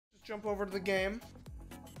jump over to the game.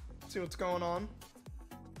 See what's going on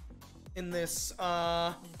in this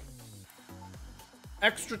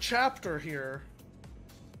extra chapter here.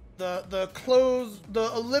 The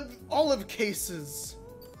olive cases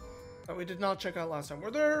that we did not check out last time. Were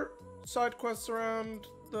there side quests around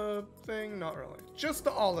the thing? Not really. Just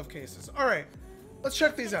the olive cases. Alright, let's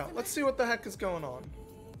check these out. Let's see what the heck is going on.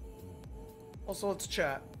 Also, let's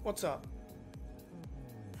chat. What's up?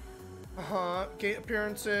 Gate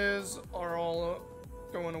appearances are all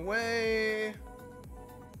going away.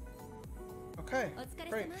 Okay,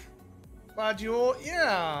 great. Glad you all,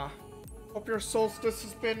 yeah. Hope your solstice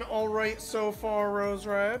has been alright so far, Rose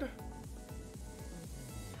Red.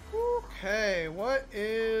 Okay, what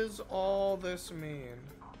is all this mean?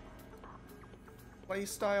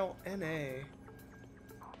 Playstyle NA.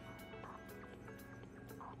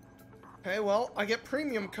 Okay, well, I get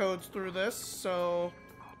premium codes through this, so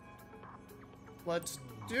let's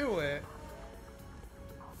do it.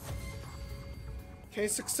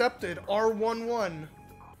 Case accepted, R11.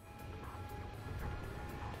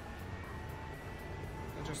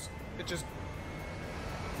 It just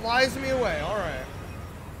flies me away, alright.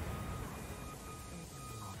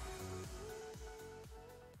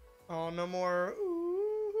 Oh, no more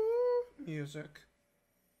music.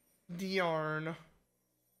 Yarn.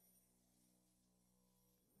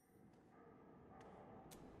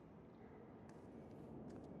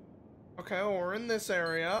 Okay, well, we're in this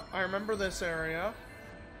area. I remember this area.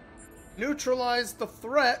 Neutralize the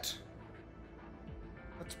threat.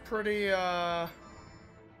 That's pretty, it's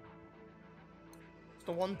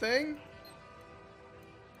the one thing.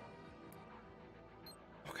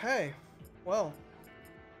 Okay, well.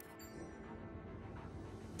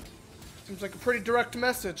 Seems like a pretty direct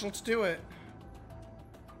message. Let's do it.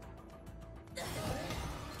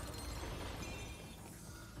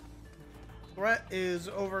 Threat is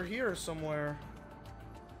over here somewhere.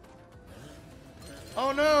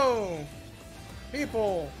 Oh no!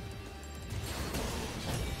 People!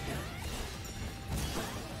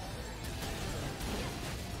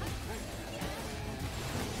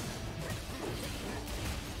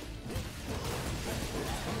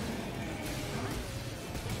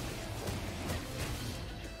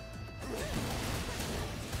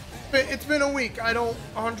 It's been a week. I don't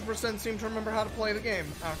 100% seem to remember how to play the game,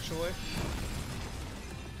 actually.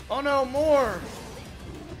 Oh no, more!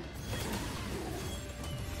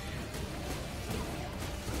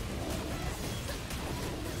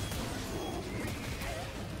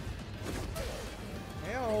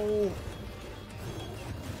 Ow.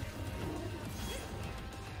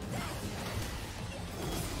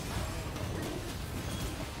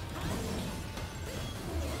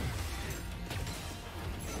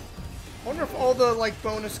 I wonder if all the, like,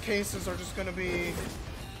 bonus cases are just gonna be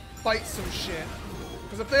fight some shit.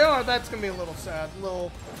 Because if they are, that's gonna be a little sad. A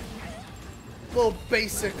little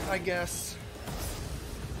basic, I guess.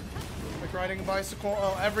 Like riding a bicycle.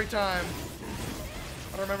 Oh, every time.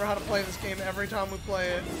 I don't remember how to play this game every time we play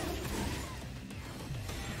it.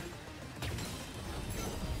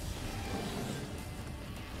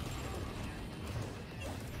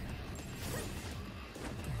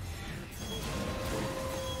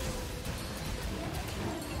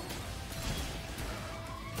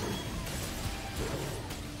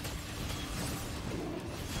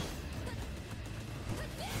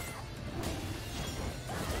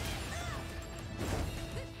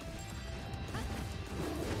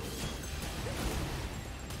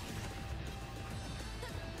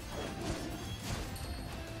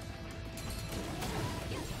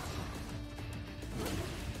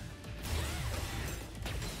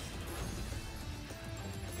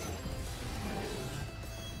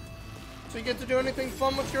 So you get to do anything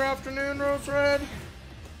fun with your afternoon, Rose Red?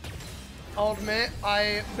 I'll admit,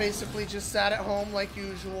 I basically just sat at home like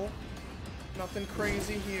usual. Nothing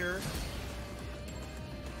crazy here.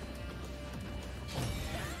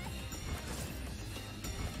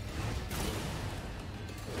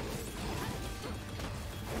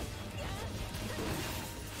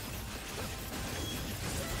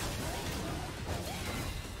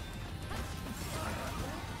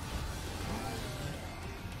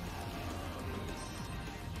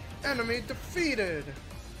 Enemy defeated!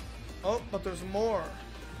 Oh, but there's more.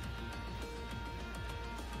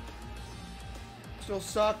 Still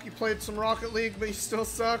suck. You played some Rocket League, but you still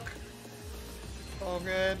suck. All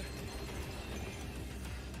good.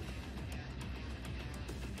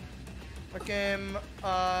 The game,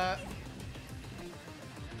 I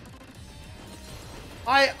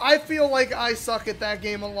feel like I suck at that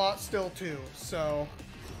game a lot still too, so.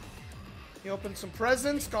 You opened some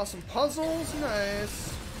presents, got some puzzles,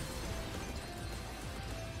 nice.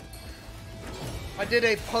 I did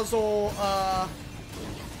a puzzle,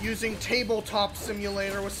 using Tabletop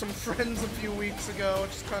Simulator with some friends a few weeks ago,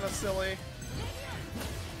 which is kind of silly.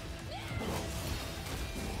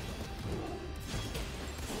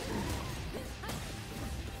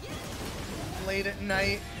 Late at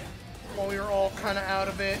night, while we were all kind of out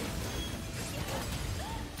of it.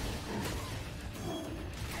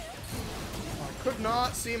 I could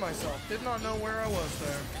not see myself. Did not know where I was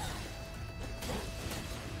there.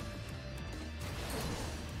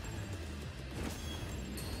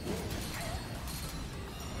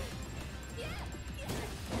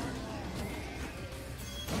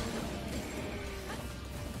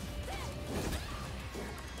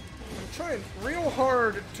 Trying real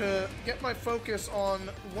hard to get my focus on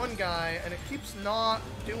one guy, and it keeps not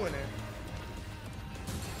doing it.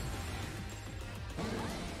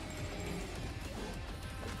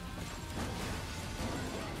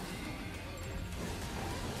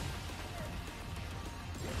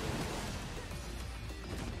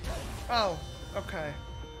 Oh, okay.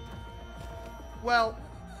 Well,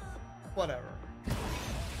 whatever.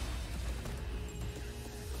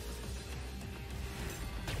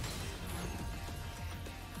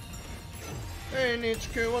 Hey,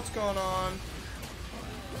 Nichiku, what's going on?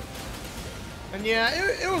 And yeah,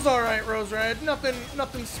 it was alright, Rose Red.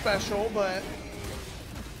 Nothing special, but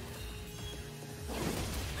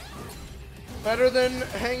better than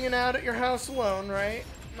hanging out at your house alone, right?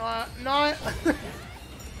 Not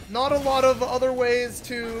a lot of other ways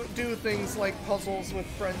to do things like puzzles with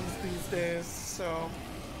friends these days, so.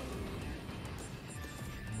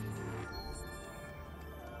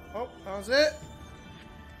 Oh, that was it.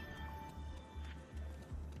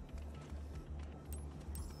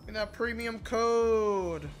 That premium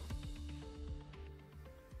code.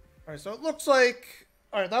 Alright, so it looks like,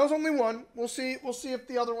 alright, that was only one. We'll see if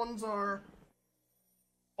the other ones are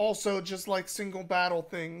also just like single battle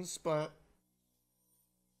things, but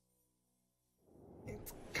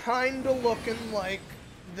it's kinda looking like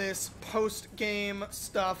this post-game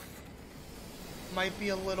stuff might be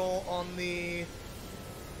a little on the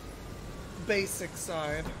basic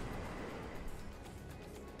side.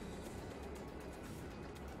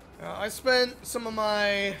 I spent some of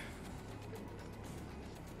my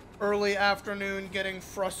early afternoon getting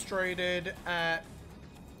frustrated at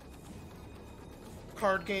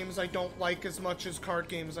card games I don't like as much as card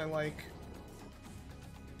games I like.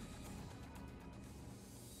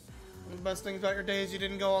 One of the best things about your day is you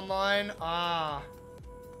didn't go online? Ah.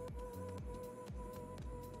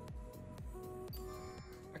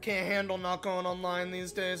 I can't handle not going online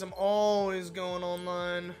these days. I'm always going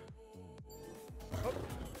online. Oh.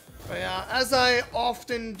 But yeah, as I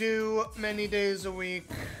often do many days a week,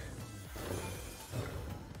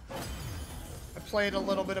 I played a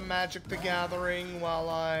little bit of Magic the Gathering while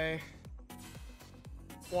I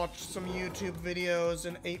watched some YouTube videos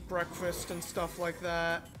and ate breakfast and stuff like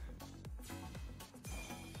that.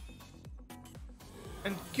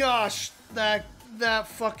 And gosh, that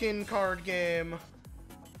fucking card game.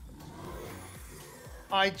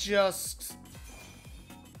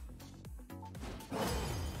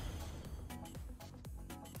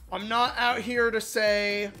 I'm not out here to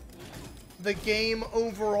say the game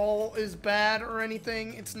overall is bad or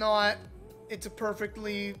anything. It's not. It's a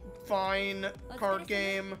perfectly fine card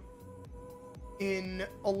game in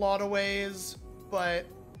a lot of ways, but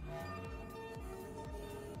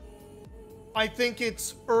I think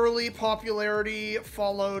its early popularity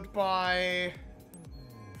followed by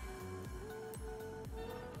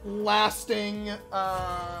lasting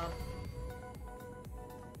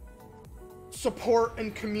support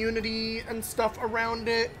and community and stuff around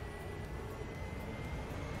it,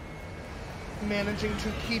 managing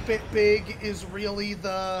to keep it big is really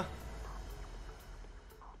the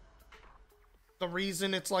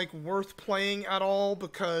reason it's like worth playing at all,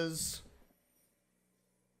 because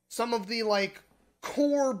some of the like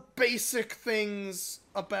core basic things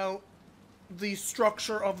about the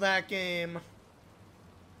structure of that game,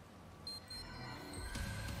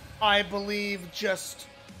 I believe, just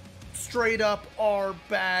straight up are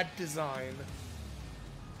bad design.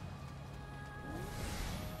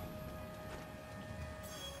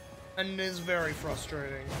 And it is very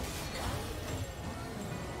frustrating.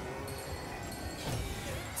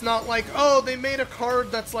 It's not like, oh, they made a card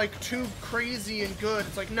that's like too crazy and good.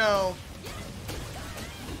 It's like, no.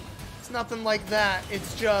 It's nothing like that.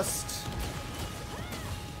 It's just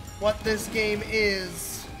what this game is.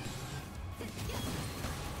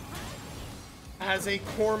 Has a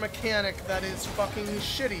core mechanic that is fucking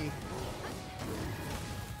shitty.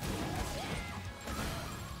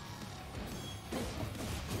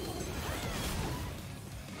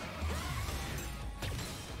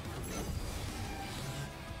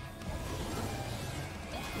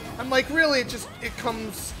 And like, really, it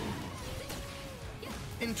comes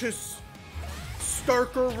into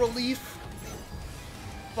starker relief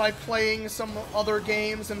by playing some other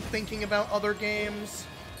games and thinking about other games.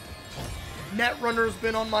 Netrunner's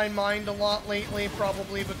been on my mind a lot lately,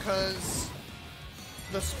 probably because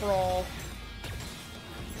the Sprawl,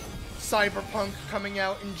 Cyberpunk coming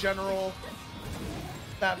out in general,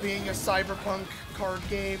 that being a Cyberpunk card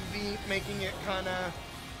game, making it kind of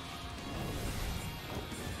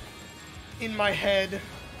in my head.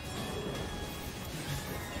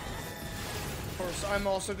 Of course, I'm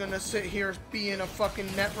also gonna sit here being a fucking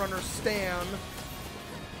Netrunner stan.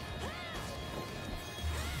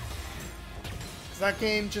 That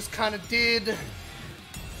game just kind of did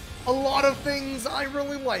a lot of things I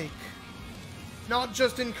really like. Not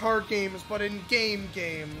just in card games, but in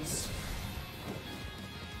games.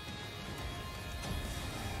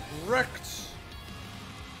 Wrecked.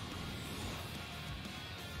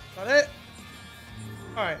 Got it?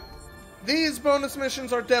 Alright. These bonus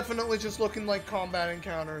missions are definitely just looking like combat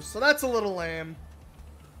encounters, so that's a little lame.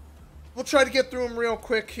 We'll try to get through them real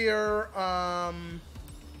quick here. I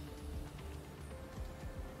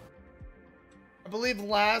believe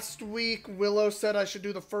last week Willow said I should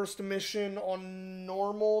do the first mission on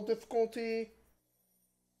normal difficulty.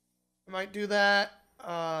 I might do that.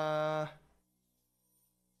 And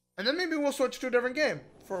then maybe we'll switch to a different game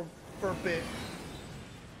for a bit.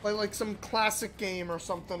 Play like some classic game or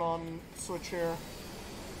something on Switch here.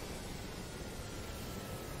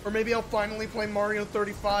 Or maybe I'll finally play Mario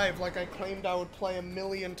 35 like I claimed I would play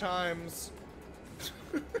 1,000,000 times.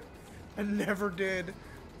 I never did.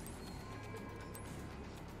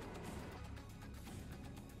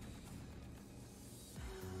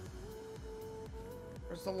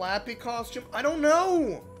 Where's the Lappy costume? I don't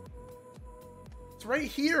know! It's right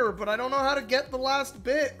here, but I don't know how to get the last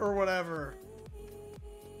bit or whatever.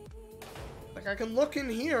 Like, I can look in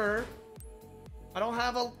here. I don't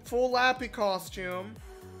have a full Lappy costume.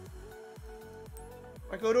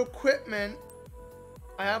 I go to equipment.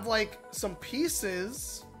 I have, like, some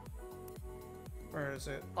pieces. Where is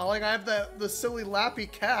it? I have the silly Lappy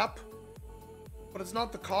cap. But it's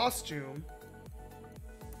not the costume.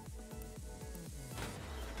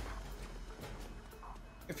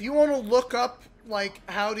 If you want to look up, like,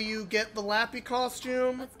 how do you get the Lappy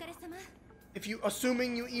costume,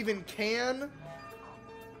 assuming you even can,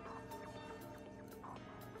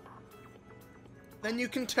 then you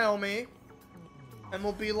can tell me, and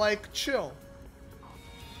we'll be like, chill.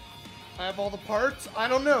 I have all the parts? I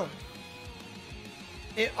don't know.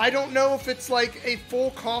 I don't know if it's like a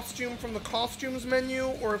full costume from the costumes menu,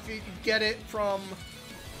 or if you get it from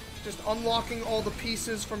just unlocking all the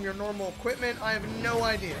pieces from your normal equipment. I have no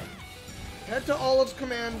idea. Head to Olive's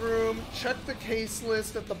command room, check the case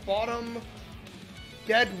list at the bottom.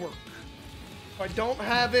 Dead work. If I don't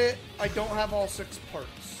have it, I don't have all 6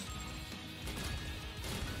 parts.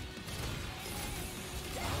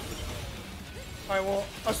 Alright, well,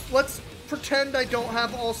 let's pretend I don't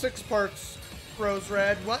have all 6 parts, Rose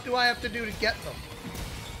Red. What do I have to do to get them?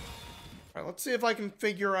 Alright, let's see if I can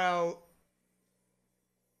figure out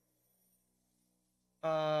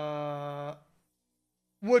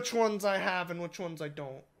which ones I have and which ones I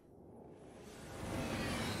don't.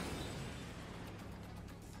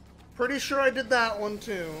 Pretty sure I did that one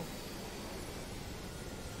too.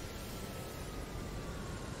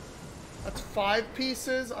 That's 5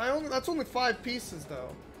 pieces. That's only 5 pieces though.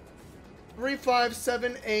 3, 5,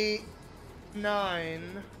 7, 8,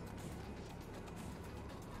 9.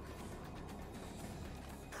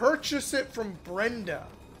 Purchase it from Brenda.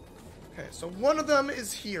 Okay, so one of them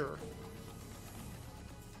is here.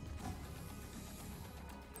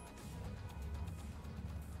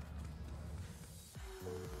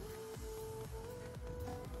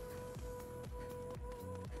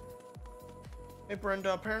 Hey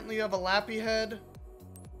Brenda, apparently you have a Lappy head.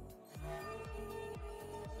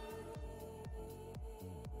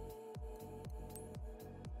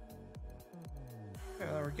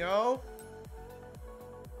 Okay, there we go.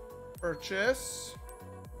 Purchase.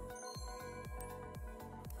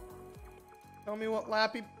 Tell me what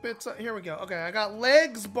Lappy bits are. Here we go. Okay, I got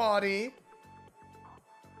legs, body,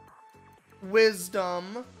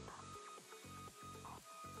 wisdom,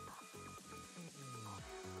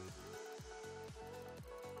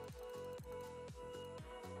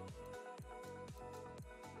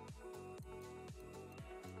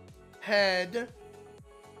 head,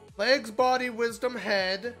 legs, body, wisdom,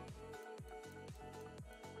 head.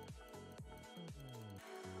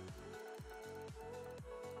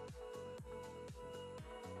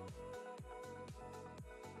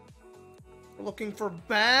 We're looking for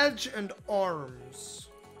badge and arms.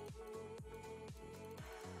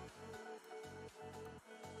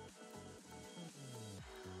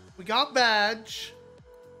 got badge.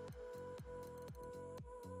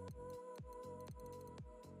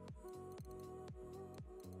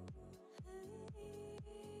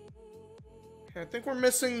 Okay, I think we're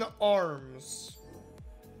missing the arms.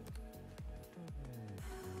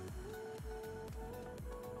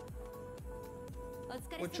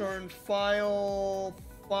 Which are in file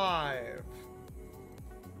 5.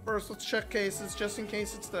 First, let's check cases, just in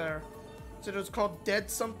case it's there. So it was called dead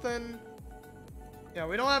something? Yeah,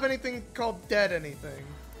 we don't have anything called dead anything.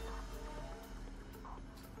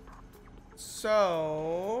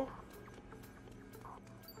 So...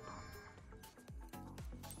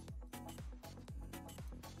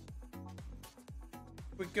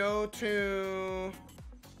 we go to...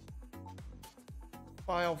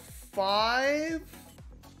 file 5.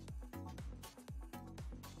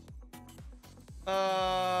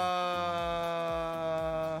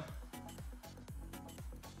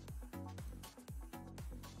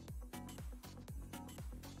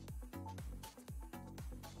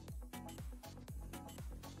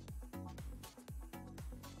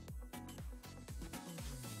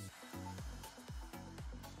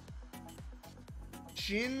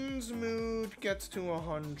 Jin's mood gets to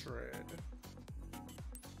 100.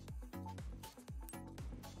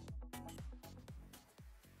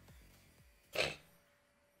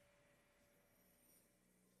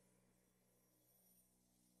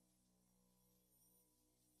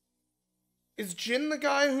 Is Jin the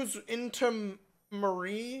guy who's into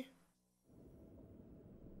Marie?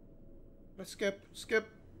 Let's skip.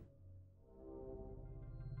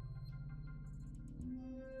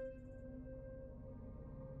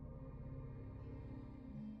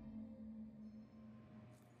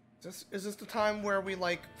 Is this the time where we,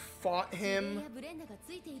 like, fought him?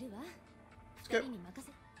 Skip.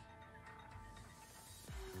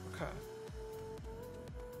 Okay.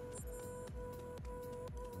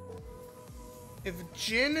 If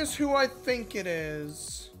Jin is who I think it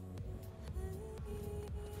is...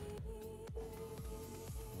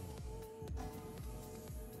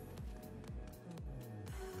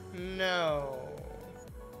 no.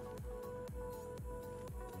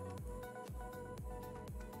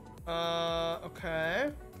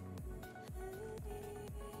 Okay.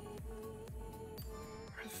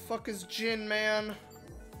 Where the fuck is Jin, man?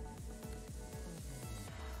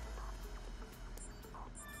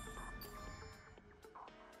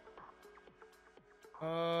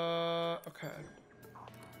 Okay.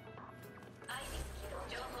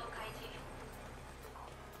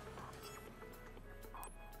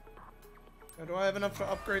 Do I have enough to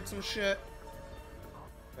upgrade some shit?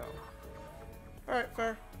 No. Alright,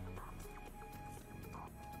 fair.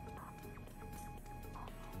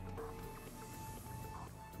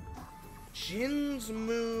 Jin's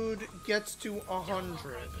mood gets to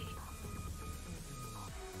 100.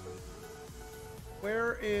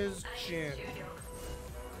 Where is Jin?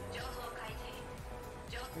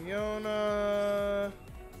 Fiona...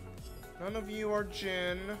 none of you are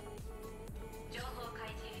Jin.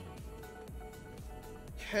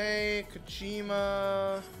 Kei,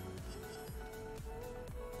 Kojima...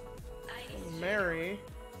 Mary...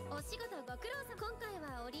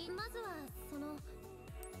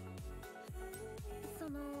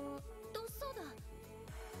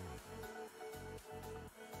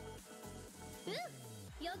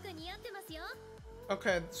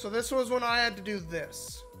 Okay, so this was when I had to do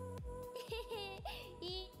this.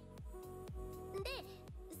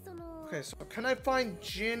 Okay, so can I find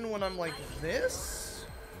Jin when I'm like this?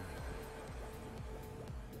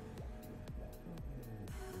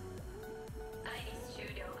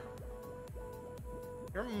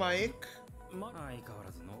 Your mic.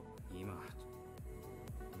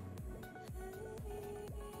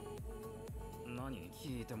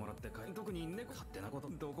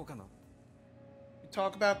 You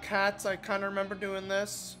talk about cats, I kind of remember doing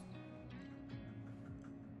this.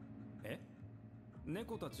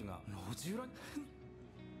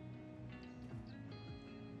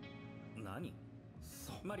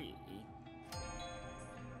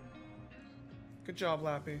 Good job,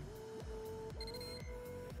 Lappy.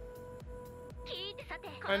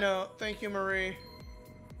 I know, thank you, Marie.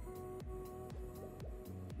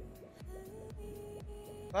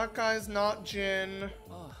 That guy's not Jin.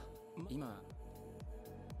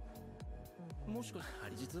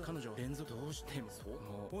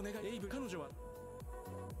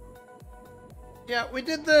 Yeah, we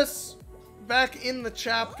did this back in the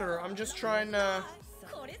chapter. I'm just trying to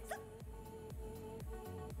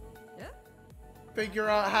figure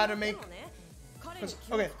out how to make...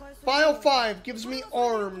 Okay, file 5 gives me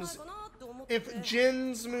arms if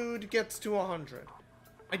Jin's mood gets to 100.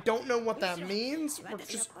 I don't know what that means. We're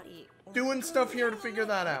just doing stuff here to figure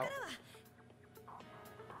that out.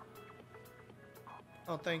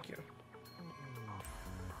 Oh, thank you.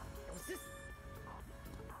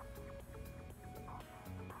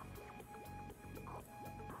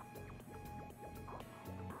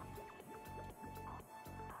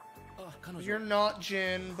 You're not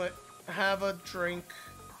Jin, but have a drink.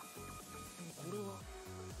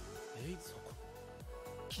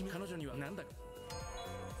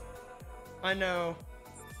 I know.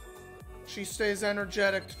 She stays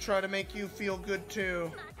energetic to try to make you feel good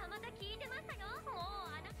too.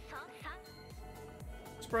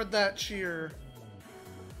 Spread that cheer.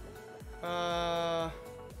 Can't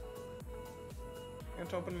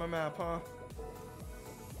open my map, huh?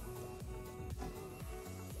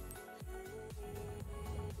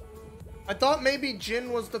 I thought maybe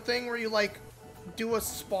Jin was the thing where you, like, do a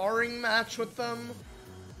sparring match with them.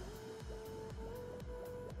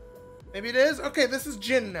 Maybe it is? Okay, this is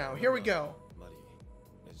Jin now. Here we go.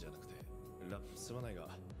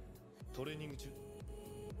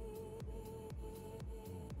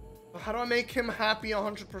 How do I make him happy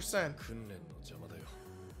 100%?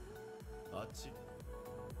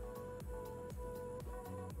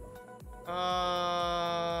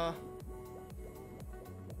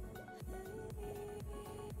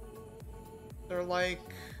 They're like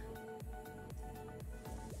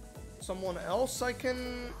someone else I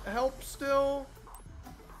can help still.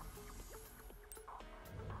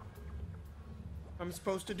 I'm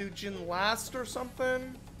supposed to do Jin last or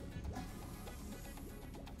something.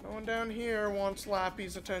 No one down here wants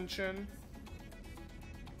Lappy's attention.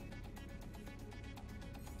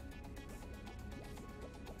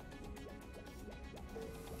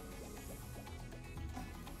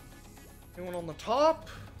 Anyone on the top?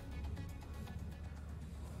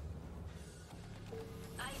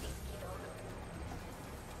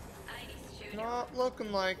 Not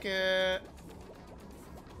looking like it.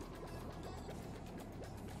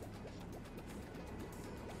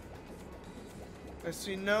 I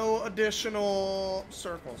see no additional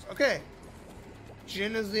circles. Okay.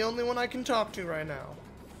 Jin is the only one I can talk to right now.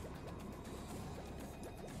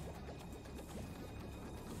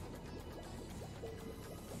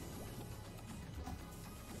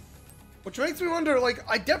 Which makes me wonder, like,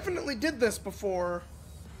 I definitely did this before.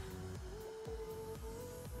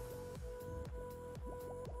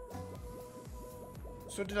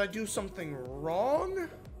 So did I do something wrong?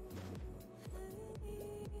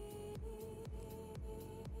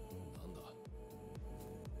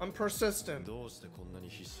 I'm persistent.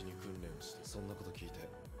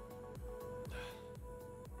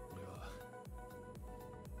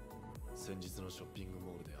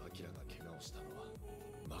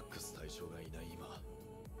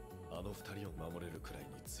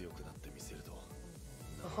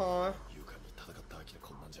 Uh-huh.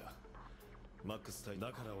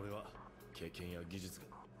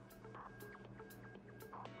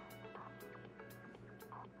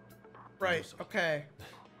 Right, okay.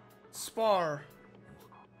 Spar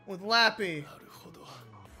with Lappy.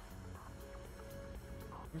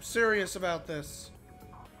 I'm serious about this.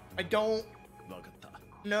 I don't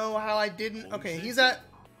know how I didn't. Okay, he's at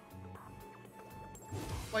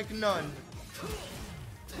like none.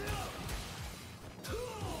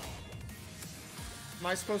 Am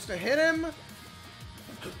I supposed to hit him?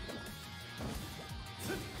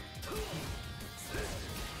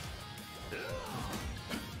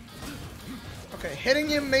 Okay, hitting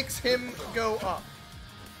him makes him go up.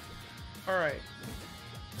 Alright.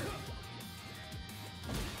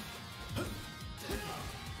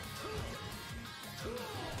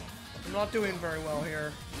 I'm not doing very well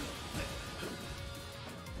here.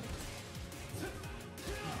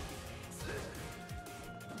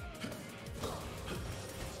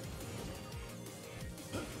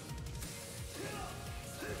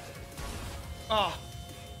 Ah,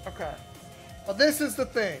 okay. Well, this is the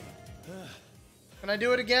thing. Can I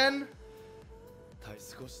do it again? I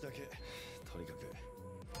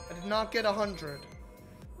did not get 100.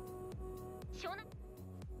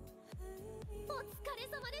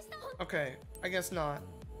 Okay, I guess not.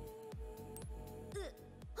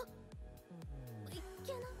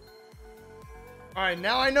 Alright,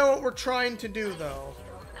 now I know what we're trying to do, though.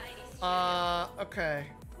 Okay.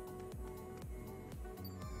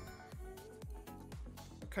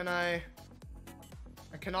 Can I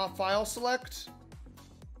cannot file select?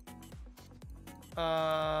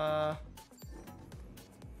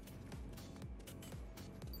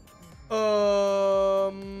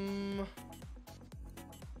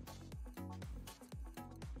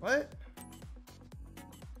 What?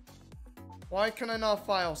 Why can I not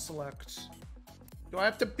file select? Do I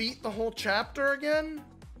have to beat the whole chapter again?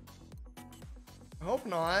 I hope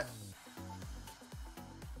not.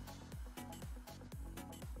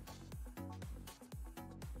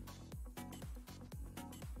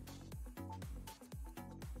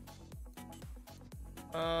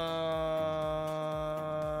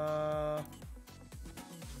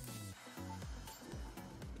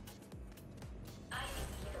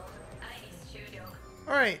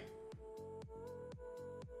 Alright.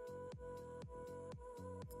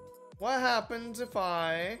 What happens if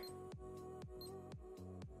I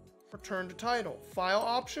return to title? File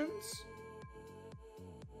options?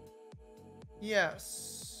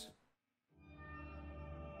 Yes.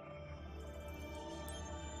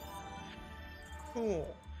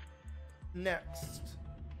 Cool. Next.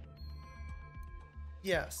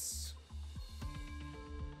 Yes.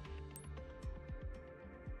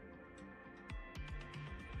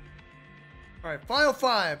 Alright, file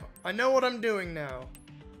 5. I know what I'm doing now.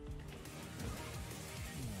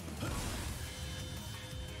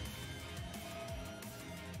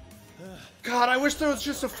 God, I wish there was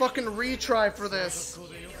just a fucking retry for this.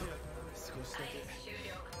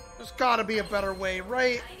 There's gotta be a better way,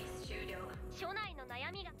 right?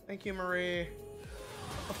 Thank you, Marie.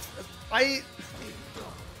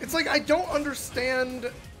 It's like I don't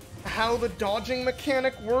understand how the dodging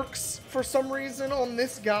mechanic works for some reason on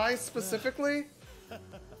this guy specifically,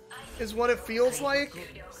 is what it feels like.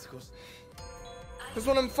 Because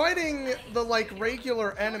when I'm fighting the, like,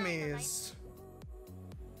 regular enemies...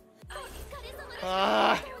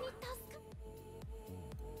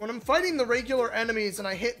 when I'm fighting the regular enemies and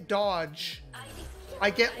I hit dodge, I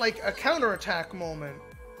get, like, a counterattack moment.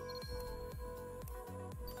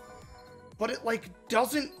 But it, like,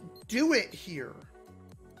 doesn't do it here.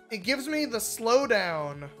 It gives me the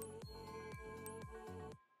slowdown.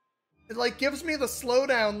 It, like, gives me the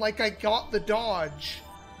slowdown like I got the dodge.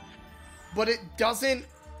 But it doesn't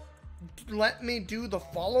let me do the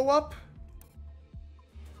follow-up.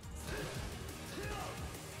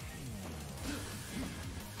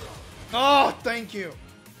 Oh, thank you.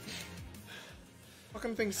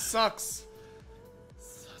 Fucking thing sucks.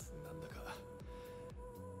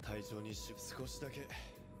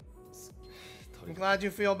 I'm glad you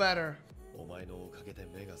feel better.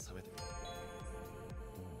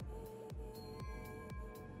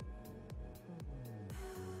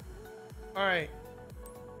 Alright.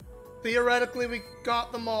 Theoretically, we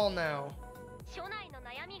got them all now.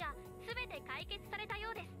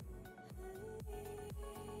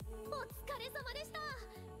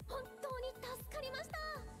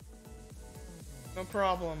 No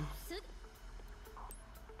problem.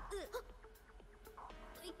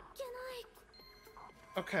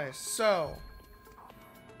 Okay, so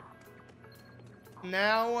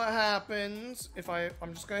now what happens if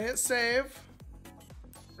I'm just gonna hit save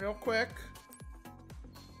real quick.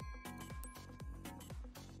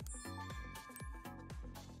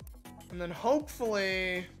 And then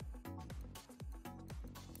hopefully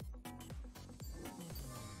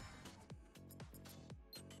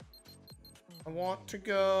I want to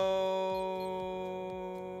go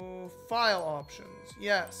file options.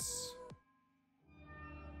 Yes.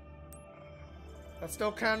 That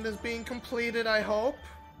still counted as being completed, I hope.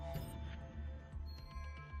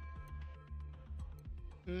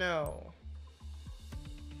 No.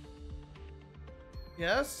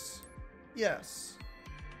 Yes? Yes.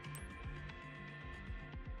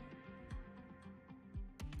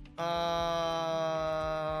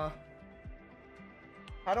 How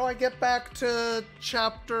do I get back to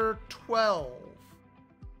chapter 12?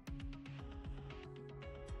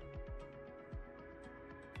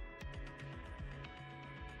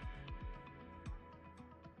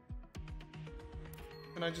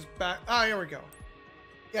 Can I just back? Ah, here we go.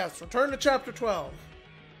 Yes, return to chapter 12.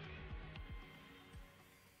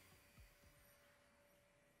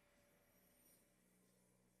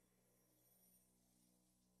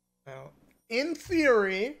 Now, in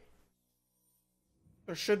theory,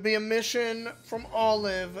 there should be a mission from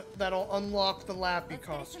Olive that'll unlock the Lappy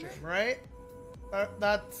costume, right?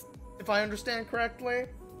 That's, if I understand correctly.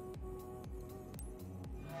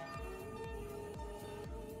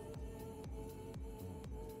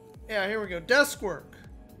 Yeah, here we go. Desk work.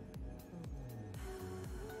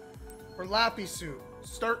 Or Lappy suit.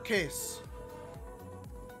 Start case.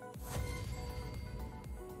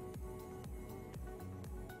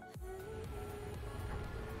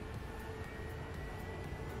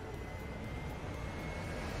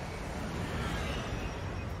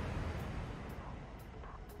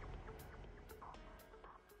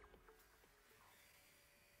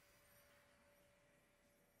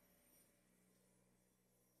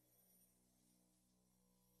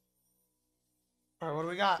 Alright, what do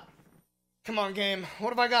we got? Come on, game. What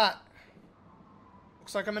have I got?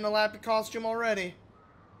 Looks like I'm in a Lappy costume already.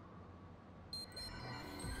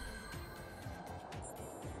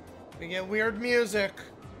 We get weird music.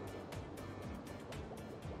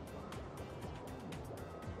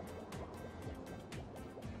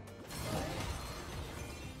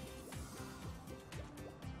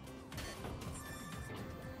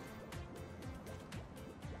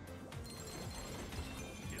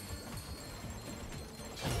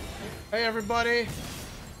 Hey everybody,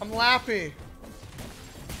 I'm Lappy.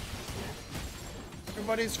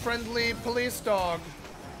 Everybody's friendly police dog.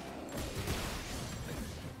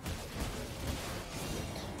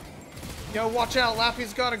 Yo, watch out,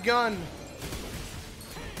 Lappy's got a gun.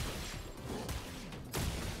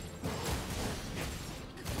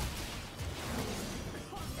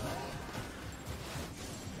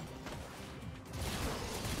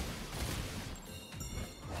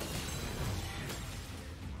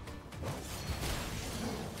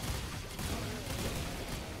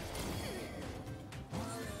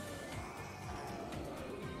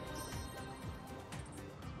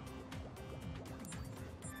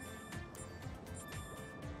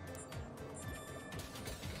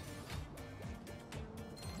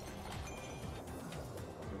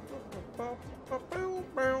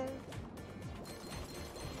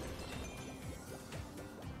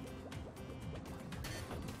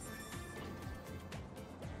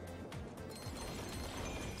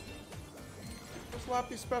 What's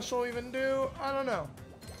Lappy special even do? I don't know.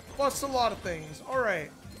 Plus a lot of things.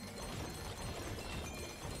 Alright.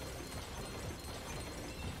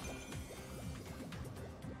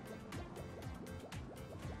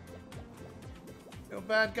 Yo,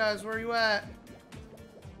 bad guys, where you at?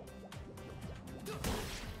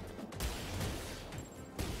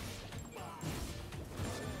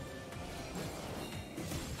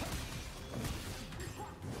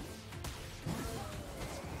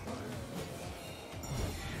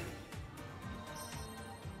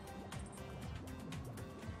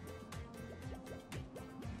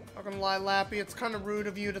 Not gonna lie, Lappy, it's kind of rude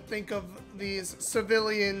of you to think of these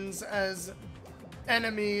civilians as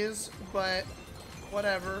enemies, but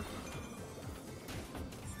whatever.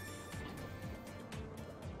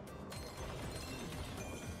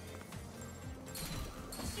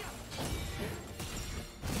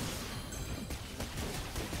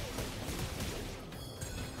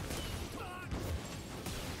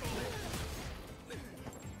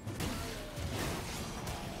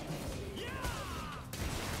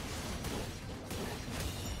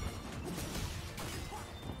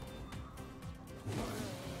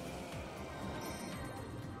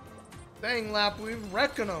 Dang, Lap, we're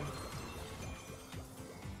wrecking them.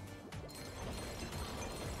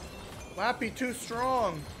 Lappy too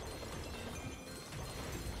strong.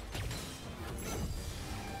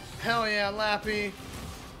 Hell yeah, Lappy.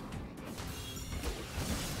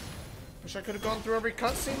 Wish I could have gone through every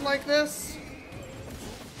cutscene like this.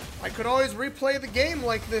 I could always replay the game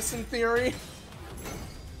like this in theory.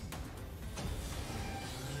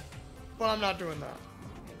 But I'm not doing that.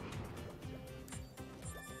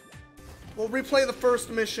 We'll replay the first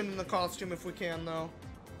mission in the costume if we can, though.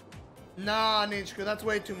 Nah, Nichku, that's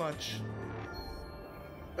way too much.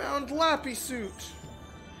 Found Lappy suit.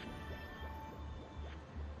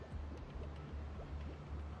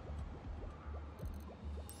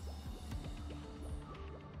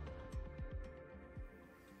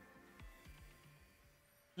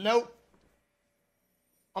 Nope.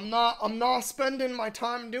 I'm not spending my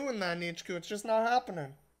time doing that, Nichku. It's just not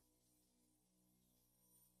happening.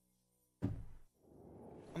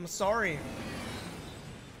 I'm sorry.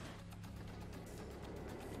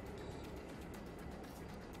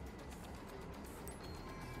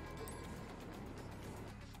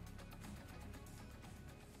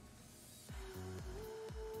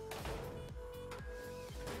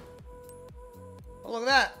 Oh, look at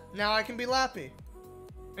that. Now I can be Lappy.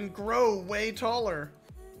 And grow way taller.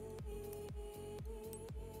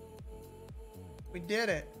 We did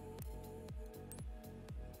it.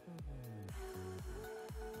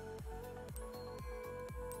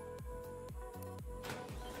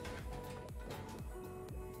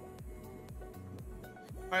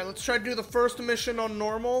 Alright, let's try to do the first mission on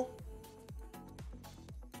normal.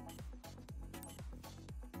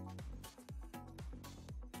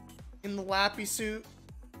 In the Lappy suit.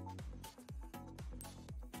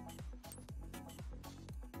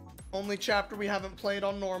 Only chapter we haven't played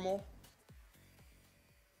on normal.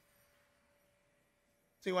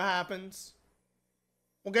 See what happens.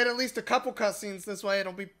 We'll get at least a couple cutscenes this way.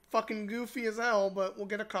 It'll be fucking goofy as hell, but we'll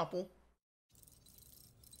get a couple.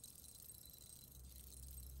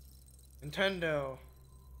 Nintendo.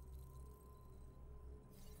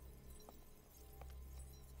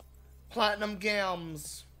 Platinum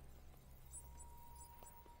Games.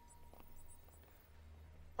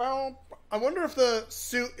 Well, I wonder if the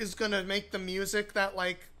suit is gonna make the music that,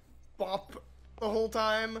 like, bop the whole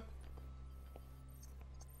time.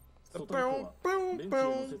 The boom, boom, boom,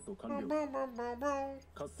 boom, boom, boom, boom, boom.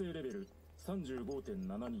 活性レベル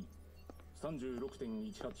 35.72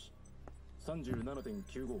 36.18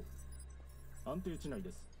 37.95 安定値内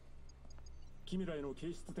です。キメラへの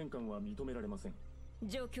形質転換は認められません。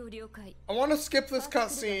 I want to skip this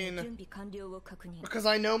cutscene because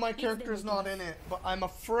I know my character's not in it, but I'm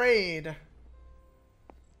afraid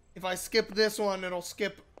if I skip this one, it'll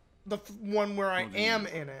skip the one where I am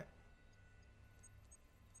in it.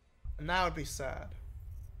 And that would be sad.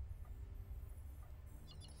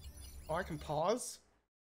 Oh, I can pause?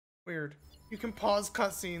 Weird. You can pause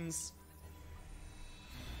cutscenes.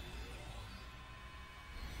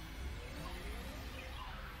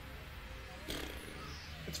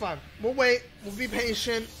 It's fine. We'll wait. We'll be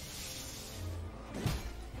patient.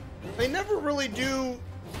 They never really do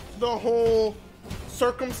the whole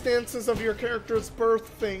circumstances of your character's birth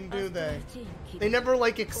thing, do they? They never,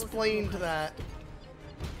 like, explained that.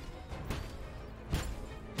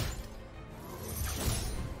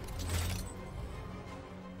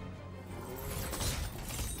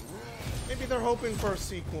 Maybe they're hoping for a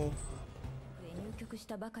sequel.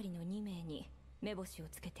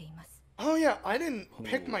 Oh yeah, I didn't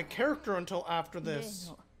pick my character until after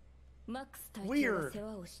this. Weird.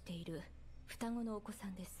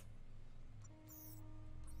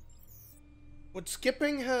 Would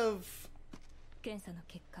skipping have...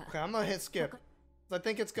 Okay, I'm gonna hit skip. I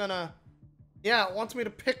think it's gonna... Yeah, it wants me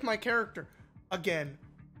to pick my character. Again.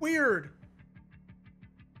 Weird.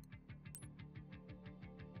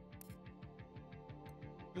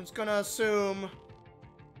 I'm just gonna assume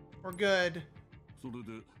we're good.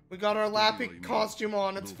 We got our Lappy costume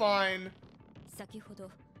on, it's fine.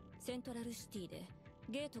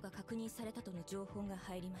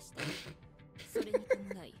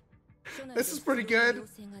 This is pretty good.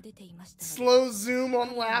 Slow zoom on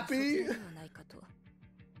Lappy.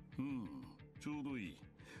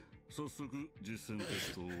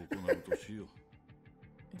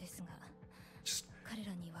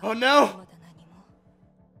 Oh no!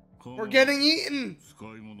 We're getting eaten!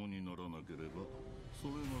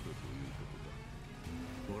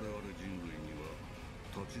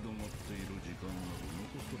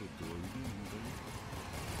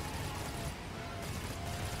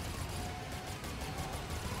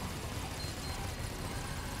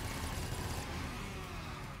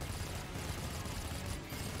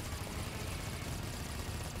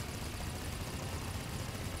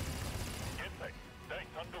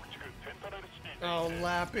 Oh,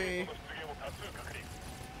 Lappy.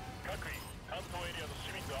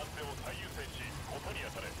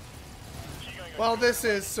 Well, this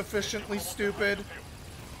is sufficiently stupid.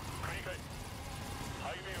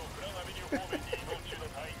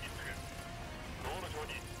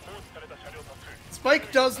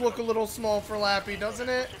 Spike does look a little small for Lappy, doesn't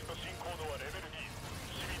it?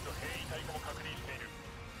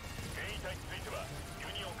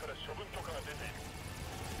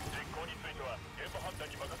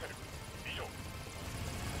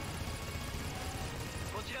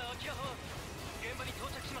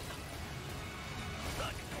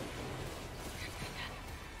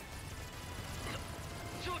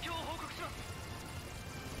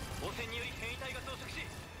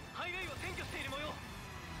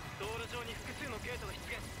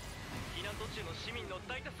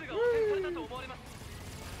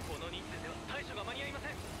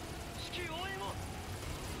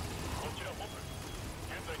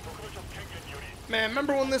 Man,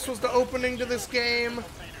 remember when this was the opening to this game?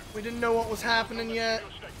 We didn't know what was happening yet.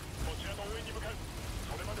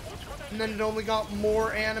 And then it only got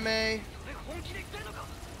more anime.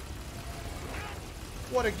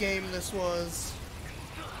 What a game this was.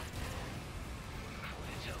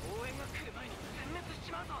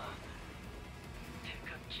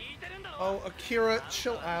 Oh, Akira,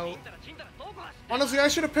 chill out. Honestly, I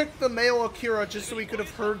should have picked the male Akira just so we could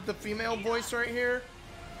have heard the female voice right here.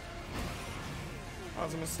 That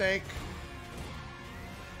was a mistake.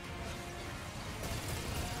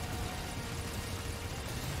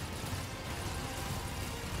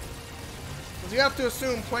 Because you have to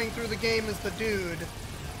assume playing through the game is the dude.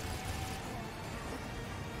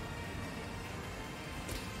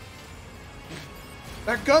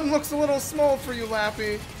 That gun looks a little small for you,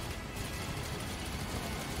 Lappy.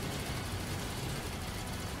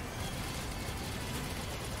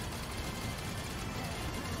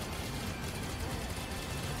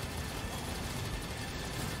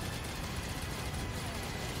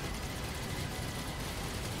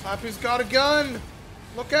 Lappy's got a gun!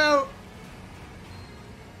 Look out!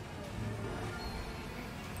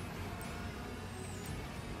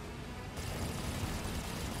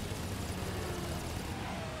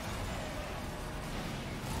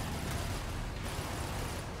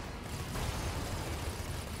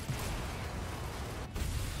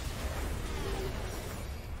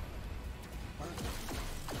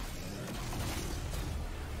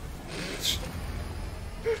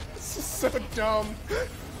 This is so dumb.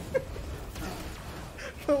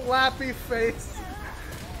 The Lappy face.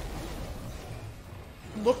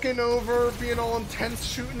 Looking over, being all intense,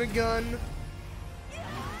 shooting a gun.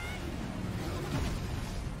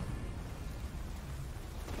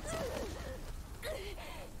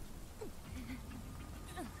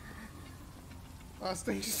 Last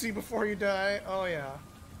thing you see before you die. Oh yeah.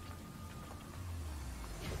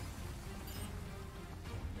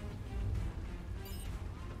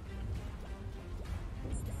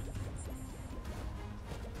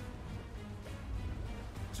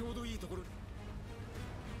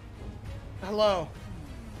 Hello.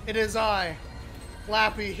 It is I,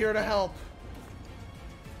 Lappy, here to help.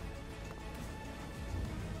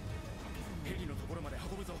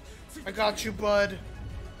 I got you, bud.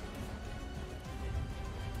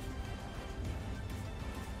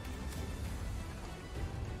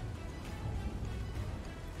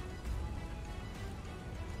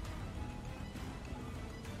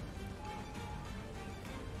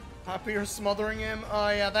 Lappy, you're smothering him? Oh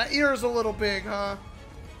yeah, that ear's a little big, huh?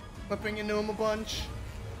 Flipping into him a bunch.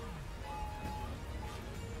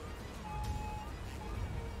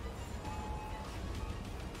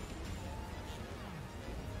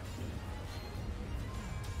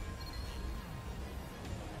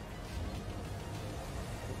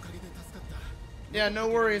 Yeah, no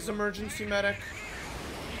worries, emergency medic.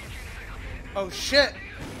 Oh shit!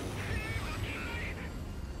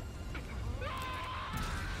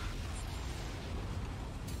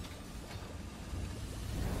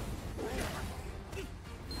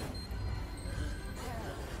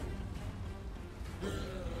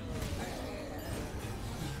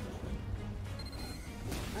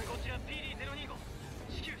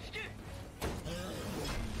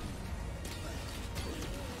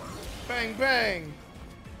 Bang, bang!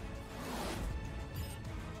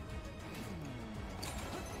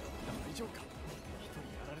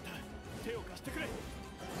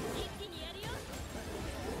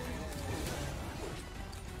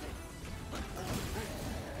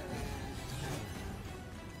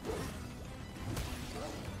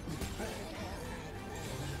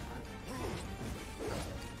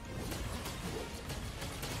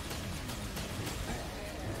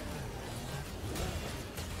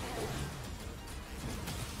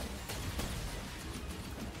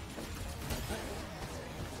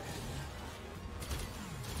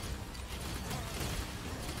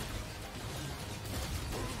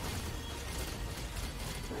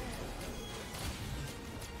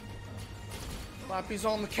 Lappy's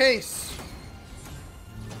on the case.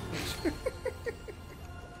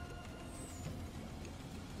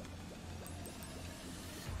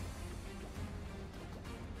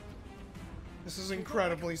 This is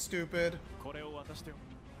incredibly stupid.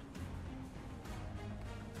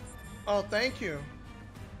 Oh, thank you.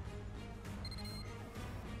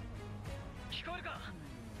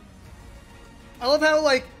 I love how,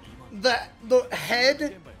 like, the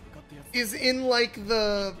head is in, like,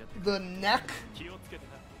 the neck.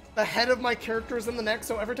 The head of my character is in the neck,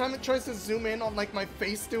 so every time it tries to zoom in on, like, my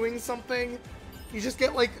face doing something, you just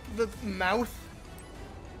get, like, the mouth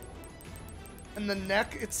and the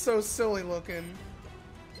neck. It's so silly looking.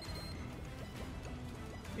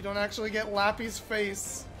 You don't actually get Lappy's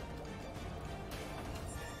face.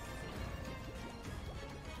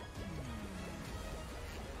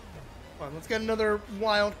 Come on, let's get another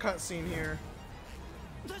wild cutscene here.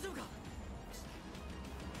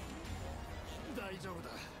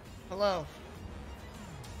 Hello.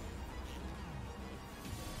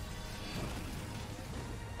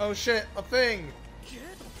 Oh shit, a thing!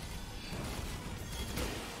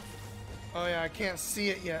 Oh yeah, I can't see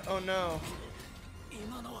it yet. Oh no.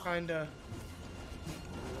 Kinda.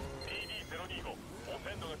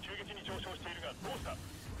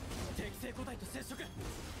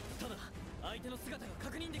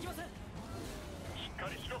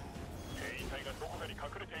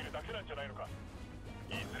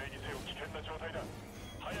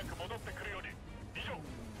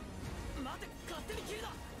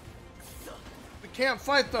 We can't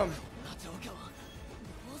fight them!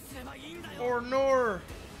 Or nor!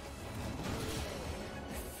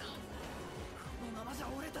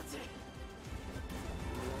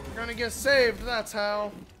 We're gonna get saved, that's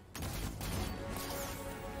how.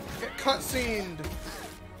 cutscened.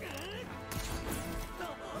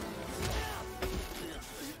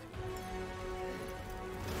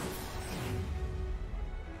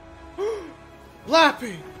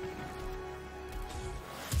 Lappy!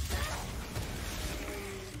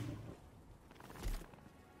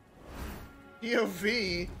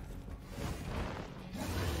 POV?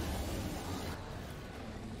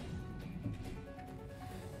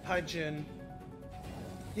 Hi, Jin.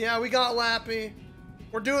 Yeah, we got Lappy.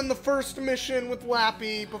 We're doing the first mission with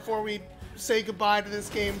Lappy before we say goodbye to this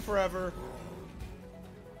game forever.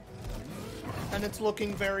 And it's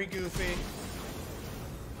looking very goofy.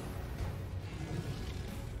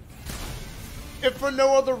 If for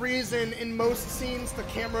no other reason, in most scenes, the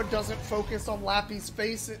camera doesn't focus on Lappy's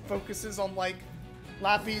face, it focuses on, like,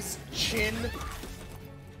 Lappy's chin.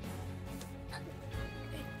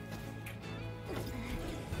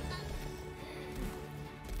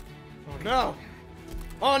 Oh no!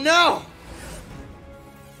 Oh no!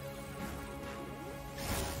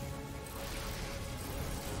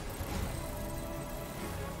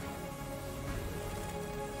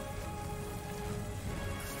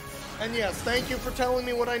 And yes, thank you for telling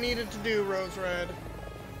me what I needed to do, Rose Red.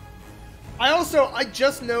 I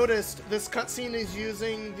just noticed this cutscene is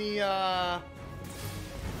using the,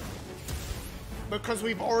 because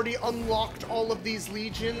we've already unlocked all of these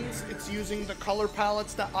legions, it's using the color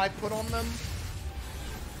palettes that I put on them.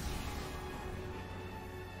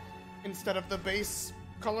 Instead of the base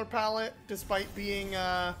color palette, despite being,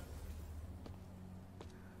 the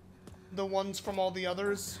ones from all the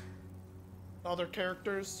others. The other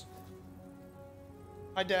characters.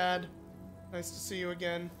 Hi, Dad. Nice to see you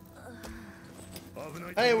again.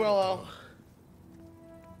 Hey, Willow.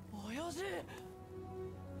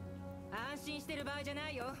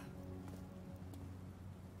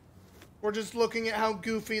 We're just looking at how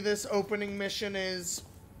goofy this opening mission is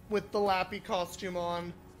with the Lappy costume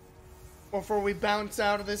on before we bounce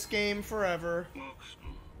out of this game forever.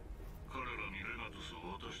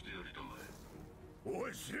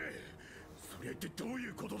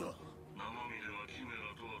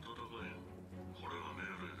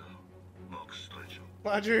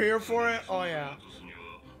 Glad you're here for it? Oh yeah.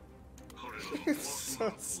 It's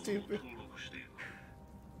so stupid.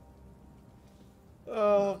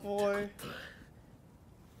 Oh boy.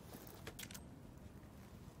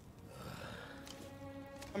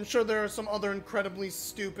 I'm sure there are some other incredibly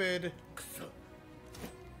stupid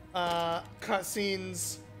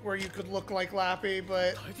cutscenes where you could look like Lappy,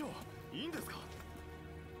 but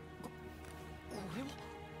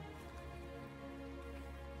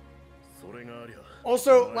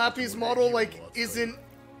also, Lappy's model, like, isn't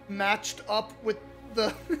matched up with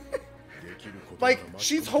the... like,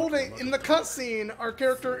 she's holding... In the cutscene, our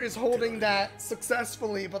character is holding that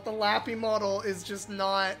successfully, but the Lappy model is just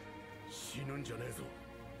not...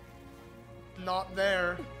 not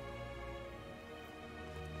there.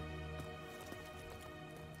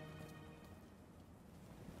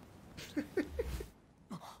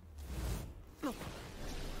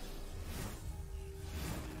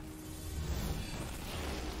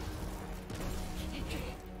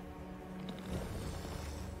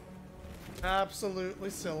 Absolutely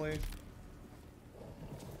silly.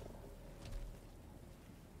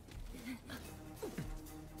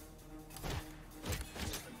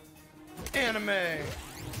 Anime.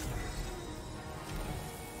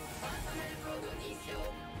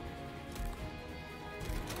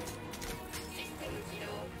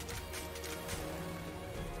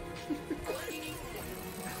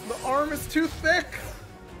 The arm is too thick.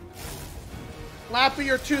 Lappy,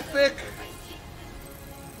 you're too thick.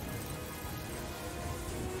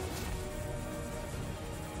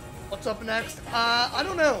 What's up next? I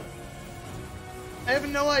don't know. I have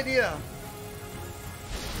no idea.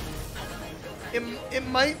 It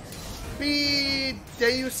might be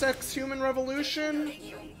Deus Ex Human Revolution.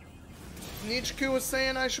 Nichiku was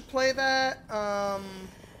saying I should play that. But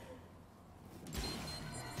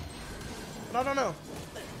I don't know.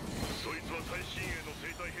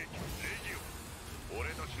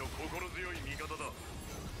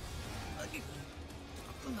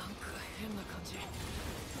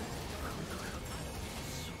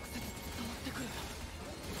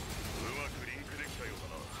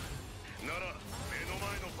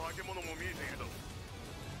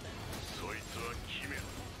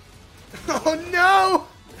 Oh no!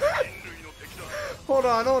 Hold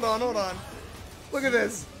on. Look at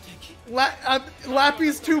this.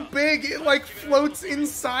 Lappy's too big. It like floats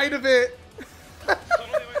inside of it.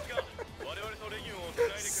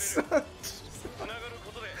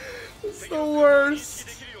 It's the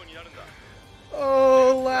worst.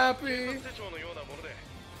 Oh, Lappy.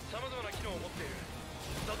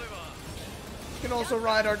 You can also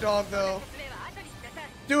ride our dog, though.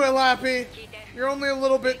 Do it, Lappy. You're only a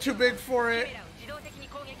little bit too big for it.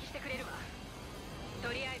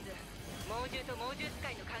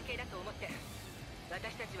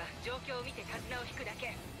 私たちは状況を見て手綱を引くだ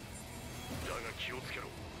け。だが気をつけろ。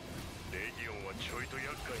レギオンはちょいと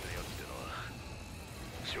厄介なやつでな。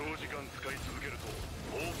長時間使い続けると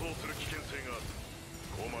暴走する危険性がある。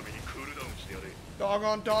こまめにクールダウンしてやれ。Dog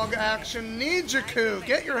on dog action. Nijaku,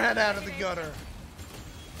 get your head out of the gutter.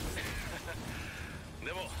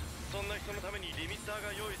 でもそんな人のためにリミッター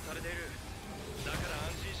が用意されている。だから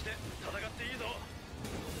安心して戦っていいぞ。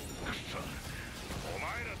くそ。お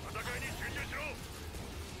前ら戦いに集中しろ。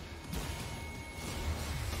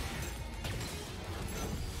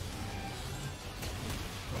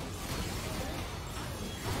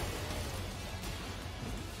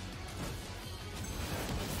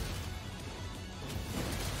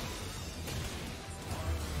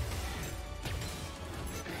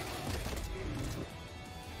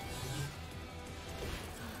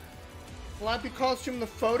 Lappy costume, the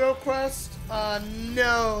photo quest?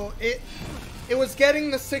 No. It was getting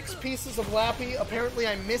the 6 pieces of Lappy. Apparently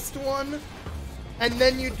I missed one. And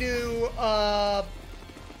then you do,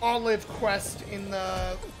 Olive quest in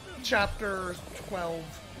the chapter 12.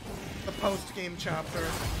 The post-game chapter.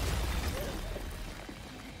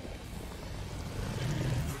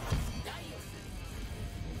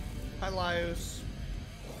 Hi, Laius.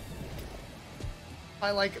 I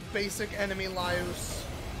like basic enemy Laius.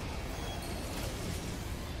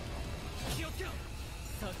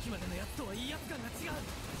 さっきまでのやつとは威圧感が違う。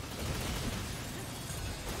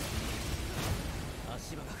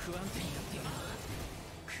足場が不安定になっているな。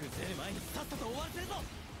崩れる前にさっさと終わらせるぞ。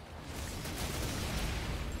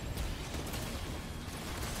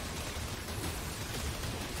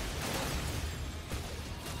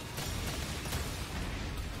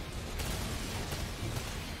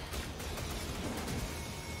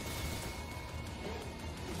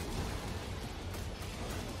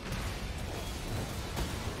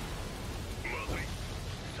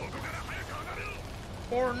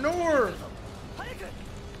Or north!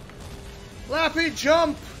 Lappy,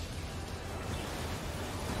 jump!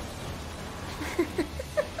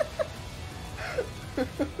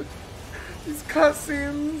 These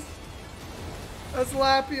cutscenes as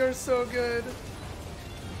Lappy are so good.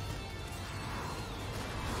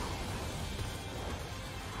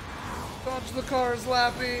 Dodge the cars,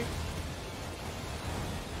 Lappy.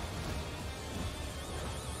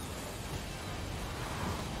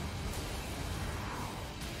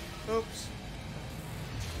 Oops.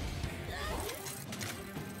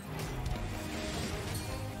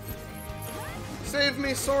 Save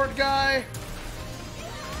me, sword guy.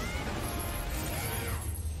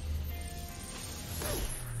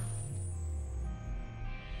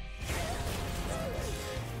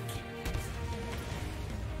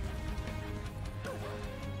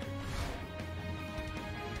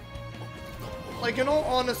 Like, in all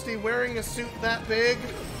honesty, wearing a suit that big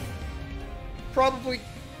probably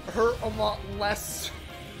hurt a lot less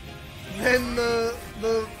than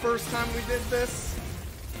the first time we did this.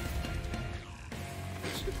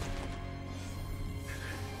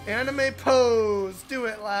 Anime pose. Do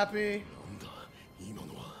it, Lappy.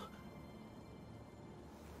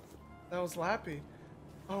 That was Lappy.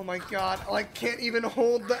 Oh my god. I like, can't even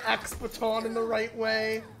hold the X baton in the right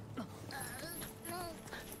way.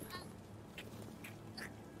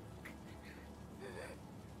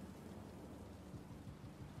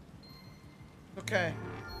 Okay.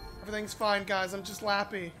 Everything's fine, guys. I'm just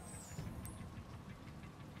Lappy.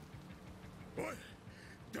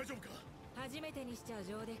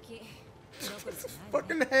 His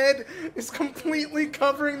fucking head is completely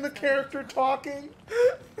covering the character talking.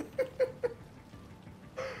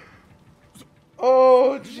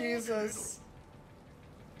 Oh, Jesus.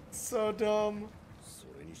 So dumb.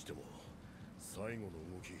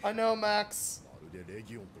 I know, Max.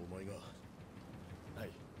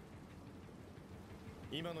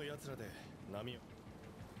 今の奴らで波を。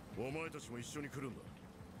お前たちも一緒に来るんだ。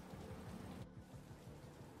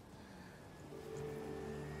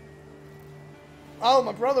Oh,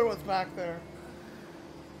 my brother was back there.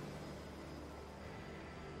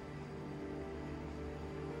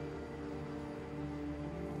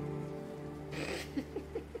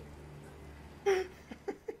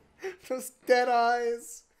 Those dead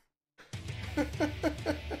eyes.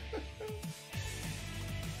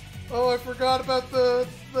 Oh, I forgot about the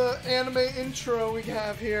anime intro we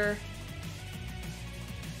have here.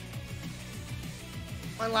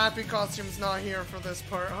 My Lappy costume's not here for this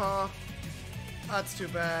part, huh? That's too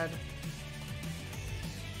bad.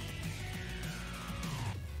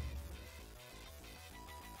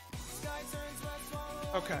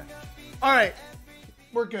 Okay. All right.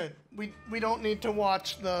 We're good. We don't need to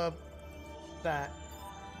watch that.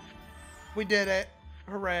 We did it.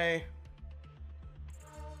 Hooray.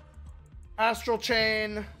 Astral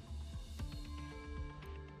chain.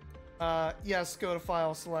 Yes, go to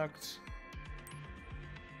file select.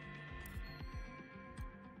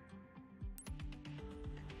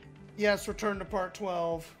 Yes, return to part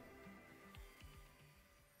 12.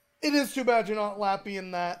 It is too bad you're not Lappy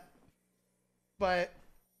in that, but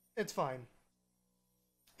it's fine.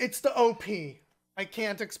 It's the OP. I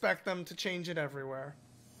can't expect them to change it everywhere.